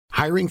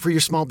Hiring for your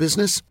small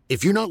business?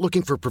 If you're not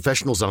looking for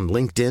professionals on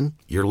LinkedIn,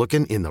 you're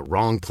looking in the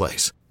wrong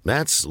place.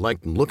 That's like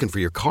looking for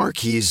your car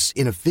keys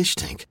in a fish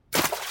tank.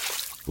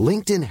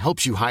 LinkedIn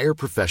helps you hire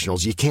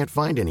professionals you can't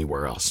find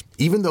anywhere else,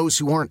 even those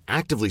who aren't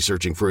actively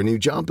searching for a new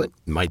job but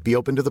might be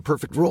open to the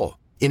perfect role.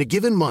 In a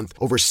given month,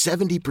 over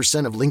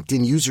 70% of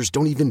LinkedIn users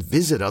don't even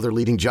visit other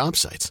leading job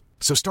sites.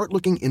 So start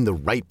looking in the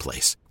right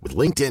place. With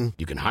LinkedIn,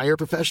 you can hire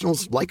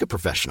professionals like a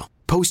professional.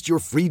 Post your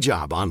free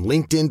job on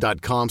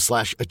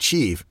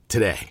linkedin.com/achieve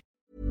today.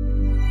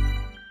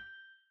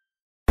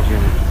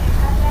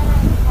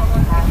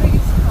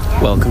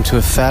 Welcome to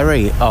a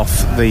ferry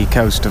off the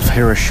coast of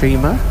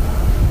Hiroshima,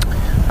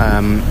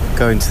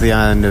 going to the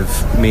island of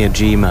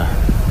Miyajima.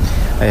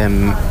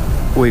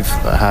 We've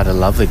had a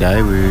lovely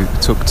day. We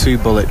took 2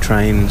 bullet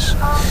trains.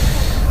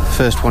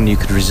 First one you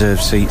could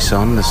reserve seats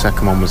on, the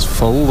second one was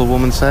full, the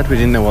woman said. We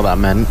didn't know what that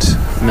meant.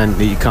 It meant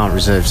that you can't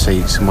reserve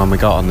seats, and when we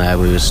got on there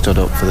we were stood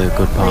up for the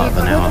good part of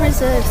an hour.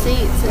 Reserve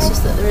seats, it's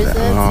just that the reserve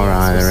seats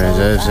Alright, the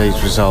reserve seats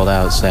were sold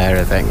out,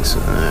 Sarah thinks.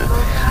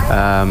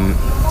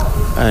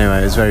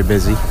 Anyway, it was very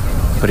busy,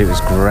 but it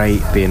was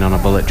great being on a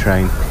bullet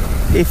train.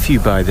 If you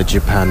buy the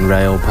Japan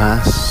Rail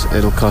Pass,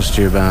 it'll cost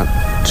you about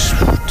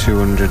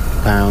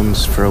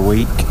 £200 for a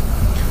week,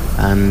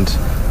 and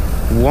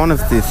one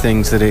of the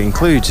things that it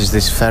includes is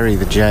this ferry,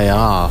 the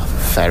JR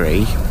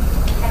ferry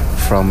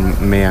from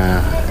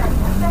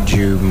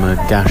Miyajima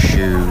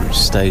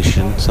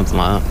station, something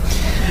like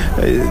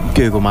that.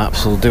 Google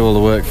Maps will do all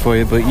the work for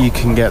you, but you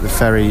can get the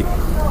ferry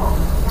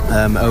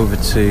over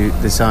to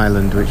this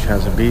island, which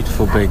has a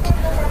beautiful big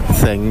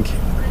thing.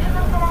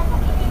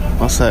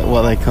 What's that?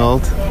 What are they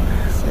called?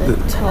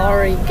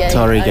 Torii Gate.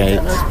 Torii Gate. I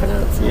don't know how to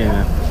pronounce it.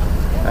 Yeah.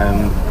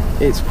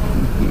 It's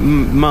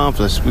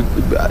marvellous.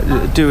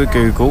 Do a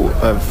Google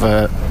of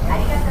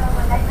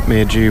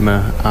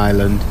Miyajima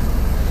Island.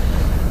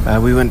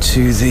 We went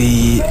to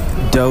the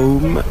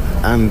Dome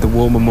and the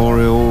War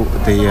Memorial,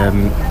 the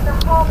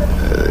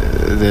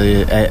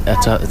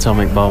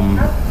Atomic Bomb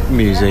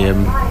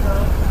Museum.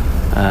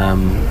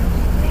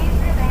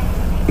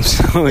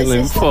 So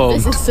this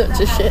is such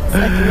a shit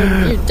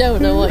segment. You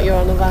don't know what you're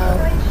on about.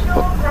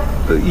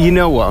 You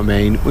know what I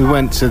mean. We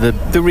went to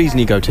the reason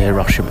you go to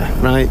Hiroshima,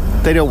 right?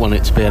 They don't want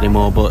it to be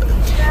anymore, but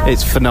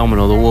it's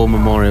phenomenal. The war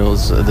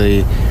memorials, But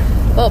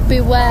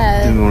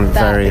beware that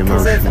very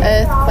because emotional. of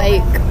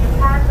earthquake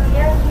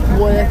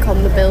work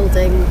on the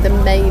building, the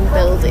main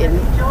building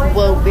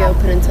won't be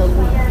open until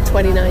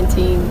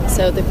 2019.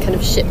 So they've kind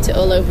of shipped it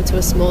all over to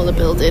a smaller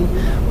building,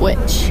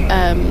 which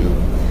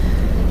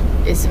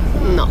is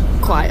not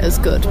quite as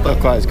good. But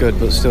Not quite as good,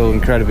 but still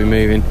incredibly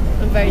moving.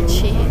 very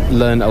cheap.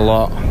 Learned a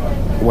lot.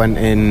 Went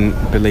in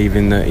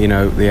believing that,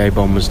 the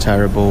A-bomb was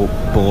terrible,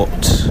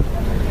 but,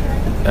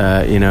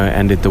 it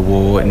ended the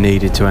war. It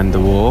needed to end the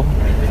war.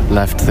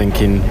 Left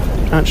thinking,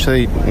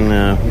 actually,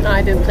 no.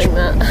 I didn't think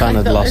that. Japan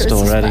had lost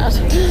already.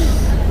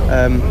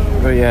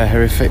 But yeah,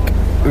 horrific.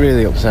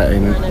 Really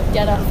upsetting.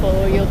 Get off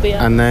or you'll be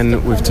And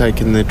then we've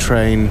taken the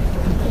train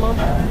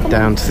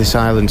down to this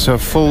island. So a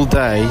full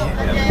day,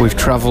 we've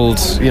travelled,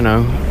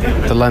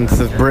 the length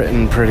of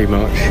Britain pretty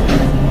much,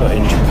 but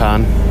in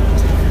Japan.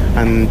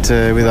 And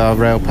with our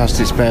rail pass,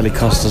 it's barely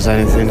cost us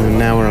anything. And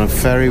now we're on a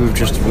ferry. We've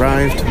just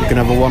arrived. We can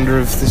have a wander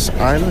of this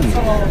island,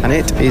 and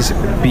it is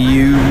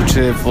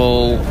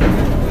beautiful,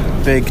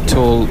 big,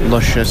 tall,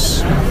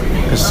 luscious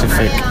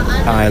Pacific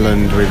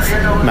island with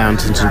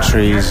mountains and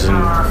trees,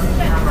 and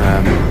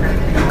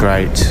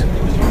great.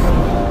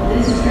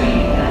 This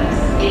train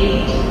has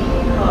 8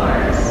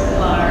 cars,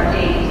 bar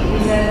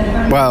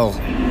 8. Well,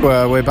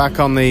 we're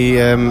back on the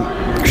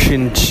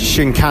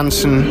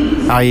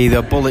Shinkansen, i.e.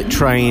 the bullet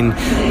train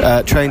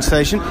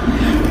station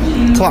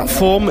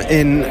platform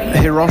in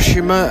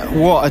Hiroshima.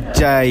 What a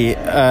day.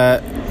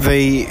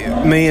 The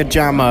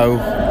Miyajima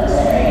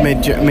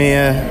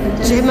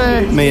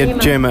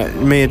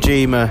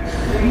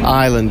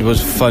Island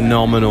was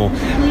phenomenal.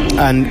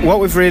 And what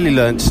we've really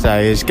learnt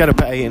today is get up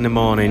at 8 in the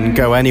morning,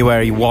 go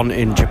anywhere you want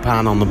in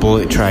Japan on the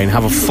bullet train,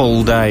 have a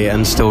full day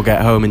and still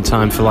get home in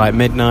time for like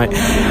midnight.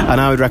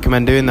 And I would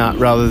recommend doing that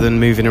rather than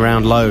moving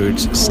around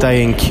loads.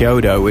 Stay in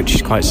Kyoto, which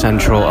is quite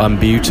central and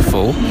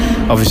beautiful.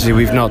 Obviously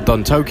we've not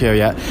done Tokyo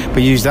yet,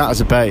 but use that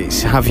as a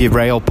base, have your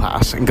rail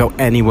pass and go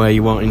anywhere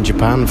you want in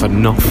Japan for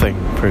nothing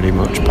pretty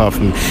much, apart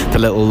from the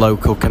little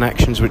local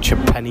connections which are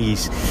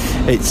pennies.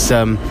 It's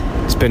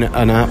been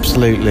an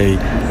absolutely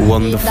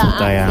wonderful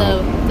day out.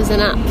 Though. There's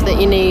an app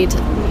that you need.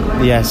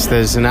 Yes,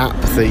 there's an app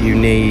that you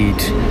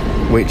need,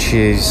 which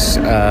is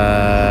It's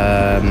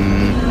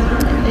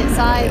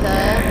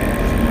either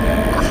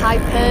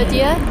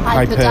Hyperdia.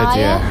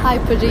 Hyperdia.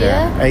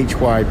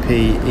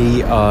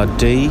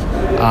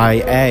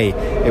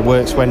 It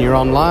works when you're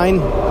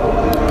online.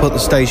 Put the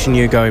station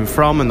you're going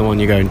from and the one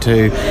you're going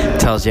to. It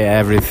tells you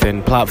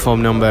everything,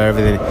 platform number,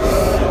 everything.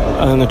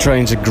 And the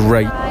trains are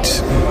great.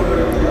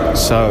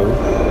 So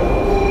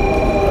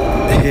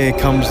here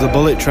comes the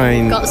bullet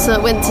train.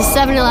 Went to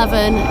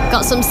 7-Eleven,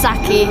 got some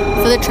sake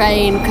for the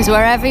train, because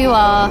wherever you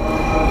are,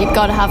 you've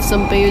got to have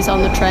some booze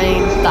on the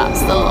train.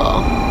 That's the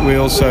law. We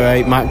also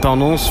ate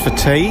McDonald's for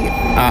tea.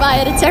 I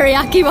had a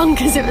teriyaki one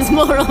because it was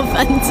more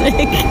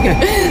authentic.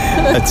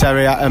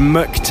 a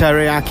muck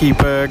teriyaki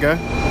burger.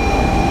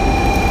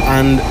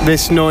 And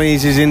this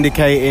noise is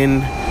indicating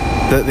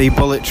that the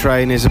bullet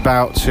train is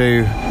about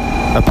to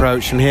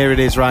approach, and here it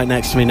is right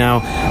next to me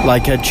now,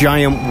 like a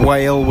giant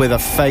whale with a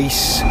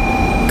face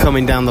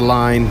coming down the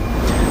line,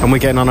 and we're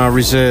getting on our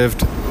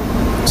reserved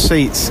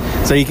seats,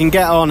 so you can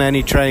get on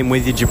any train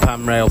with your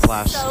Japan Rail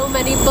Pass. So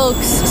many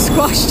bugs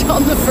squashed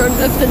on the front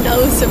of the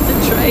nose of the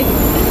train.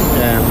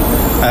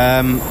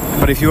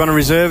 But if you want to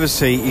reserve a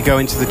seat, you go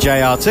into the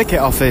JR ticket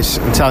office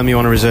and tell them you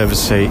want to reserve a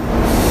seat.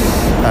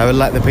 We'll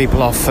let the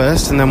people off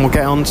first, and then we'll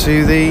get on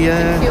to the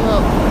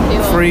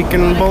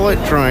freaking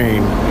bullet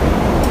train.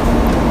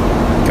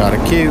 Got a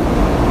queue.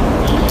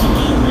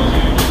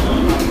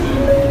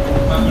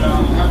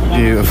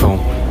 Beautiful.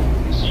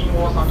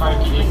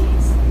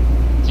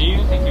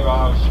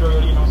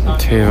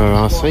 Two of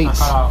our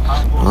seats.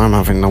 I'm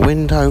having the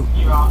window.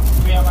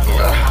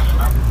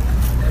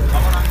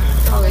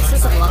 Oh, this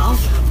is a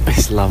laugh.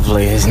 It's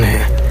lovely, isn't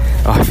it?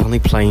 Oh, if only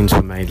planes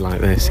were made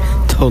like this.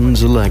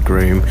 Tons of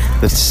legroom.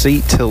 The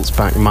seat tilts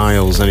back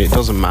miles, and it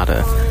doesn't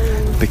matter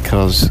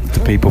because the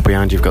people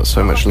behind you've got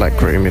so much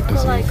legroom. It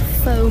doesn't. Like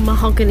faux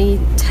mahogany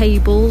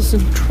tables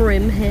and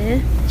trim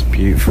here. It's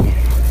beautiful.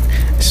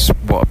 This is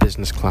what a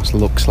business class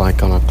looks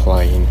like on a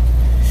plane.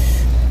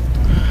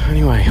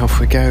 Anyway, off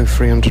we go,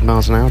 300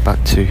 miles an hour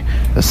back to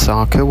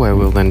Osaka, where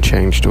we'll then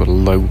change to a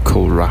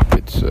local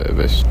rapid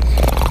service.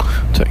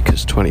 Take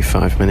us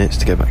 25 minutes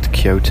to get back to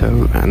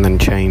Kyoto, and then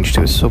change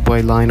to a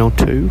subway line or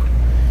two,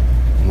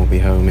 and we'll be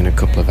home in a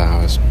couple of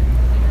hours.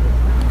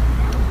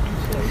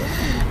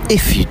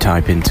 If you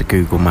type into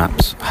Google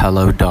Maps,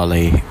 Hello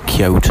Dolly,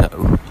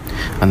 Kyoto,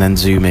 and then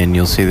zoom in,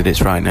 you'll see that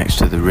it's right next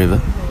to the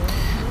river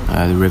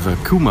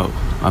Kumo,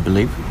 I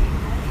believe.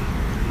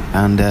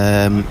 And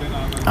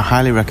I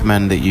highly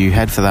recommend that you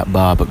head for that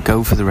bar, but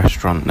go for the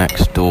restaurant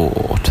next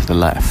door to the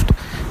left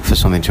for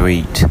something to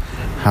eat.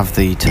 Have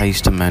the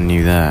taster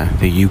menu there,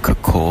 the yuca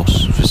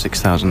course for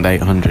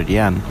 6,800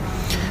 yen.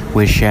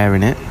 We're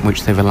sharing it,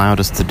 which they've allowed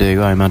us to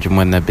do. I imagine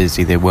when they're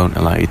busy they won't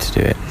allow you to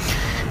do it.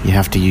 You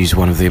have to use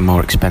one of the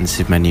more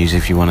expensive menus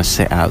if you want to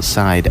sit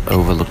outside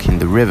overlooking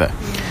the river.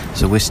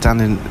 So we're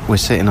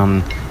sitting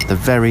on the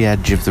very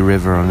edge of the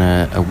river on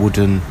a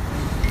wooden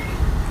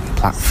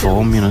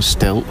platform,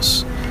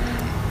 stilts.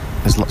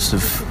 There's lots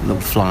of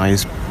little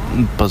flies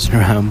buzzing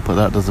around, but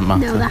that doesn't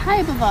matter. No, they're high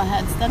above our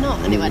heads. They're not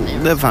anywhere near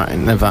us. They're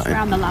fine.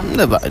 Around the land.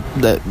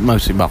 They're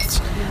mostly moths.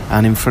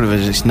 And in front of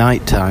us, it's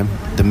night time.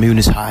 The moon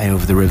is high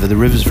over the river. The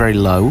river's very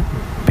low,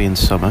 being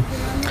summer.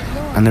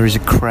 And there is a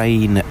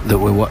crane that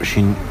we're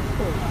watching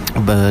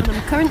a bird.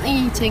 I'm currently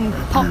eating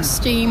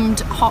pot-steamed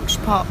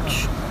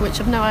hotchpotch,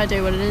 which I've no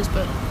idea what it is,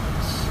 but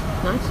it's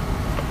nice.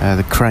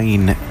 The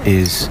crane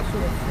is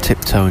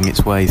tiptoeing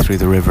its way through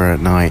the river at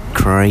night,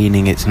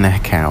 craning its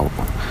neck out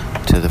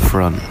to the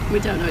front. We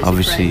don't know it's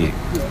obviously, a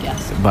crane,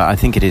 yes. But I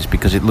think it is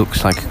because it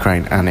looks like a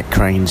crane and it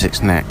cranes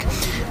its neck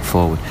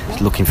forward.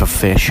 It's looking for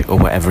fish or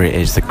whatever it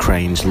is the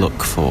cranes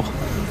look for.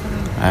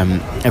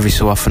 Every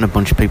so often a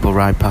bunch of people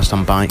ride past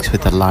on bikes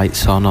with the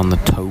lights on the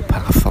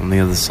towpath on the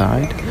other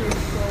side,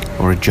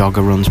 or a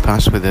jogger runs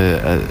past with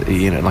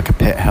like a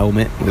pit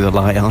helmet with a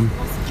light on,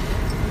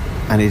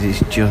 and it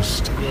is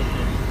just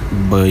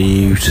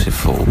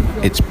beautiful.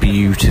 It's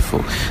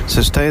beautiful.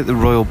 So stay at the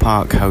Royal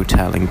Park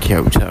Hotel in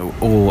Kyoto,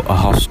 or a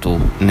hostel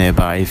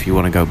nearby if you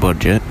want to go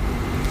budget.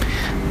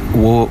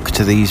 Walk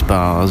to these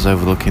bars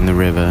overlooking the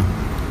river,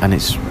 and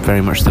it's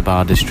very much the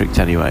bar district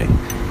anyway,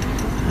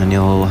 and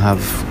you'll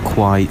have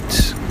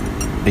quite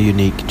a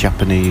unique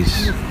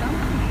Japanese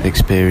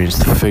experience.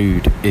 The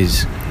food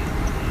is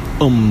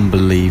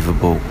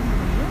unbelievable.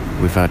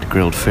 We've had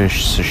grilled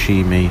fish,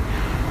 sashimi.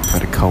 We've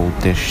had a cold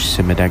dish,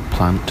 simmered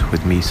eggplant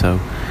with miso.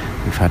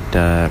 We've had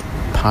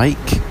pike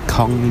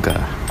conga.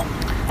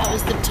 That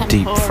was the tempura.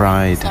 Deep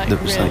fried. That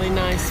was really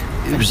nice.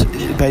 It was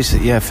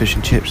basically, fish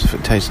and chips.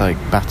 It tastes like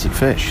battered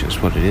fish.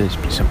 That's what it is.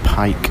 But it's a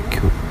pike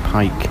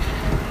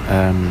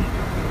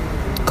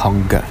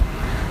conga.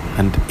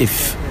 And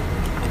if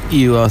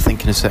you are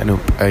thinking of setting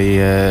up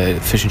a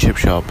fish and chip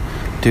shop,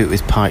 do it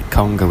with pike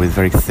conga with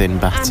very thin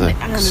batter,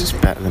 because it's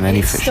better than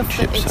any fish and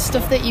chips. It's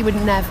stuff that you would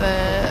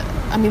never...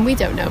 I mean, we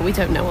don't know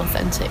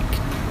authentic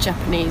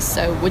Japanese,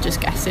 so we're just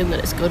guessing that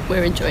it's good.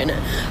 We're enjoying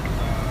it.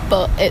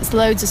 But it's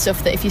loads of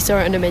stuff that if you saw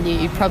it on a menu,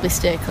 you'd probably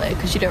steer clear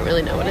because you don't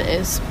really know what it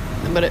is.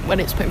 But when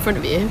it's put in front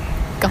of you,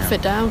 guff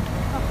it down.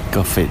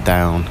 Guff it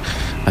down,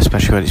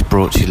 especially when it's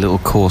brought to you a little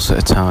course at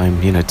a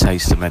time.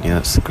 Taste the menu.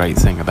 That's the great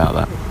thing about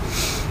that.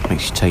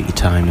 Makes you take your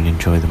time and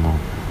enjoy them all.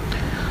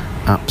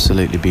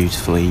 Absolutely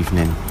beautiful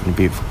evening in a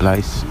beautiful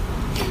place.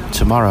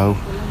 Tomorrow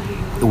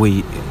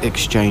we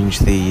exchange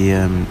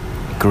the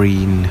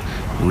green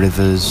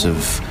rivers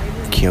of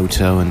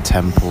Kyoto and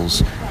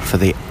temples for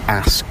the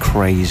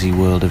ass-crazy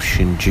world of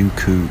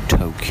Shinjuku,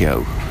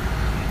 Tokyo.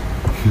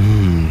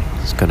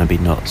 It's gonna be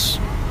nuts.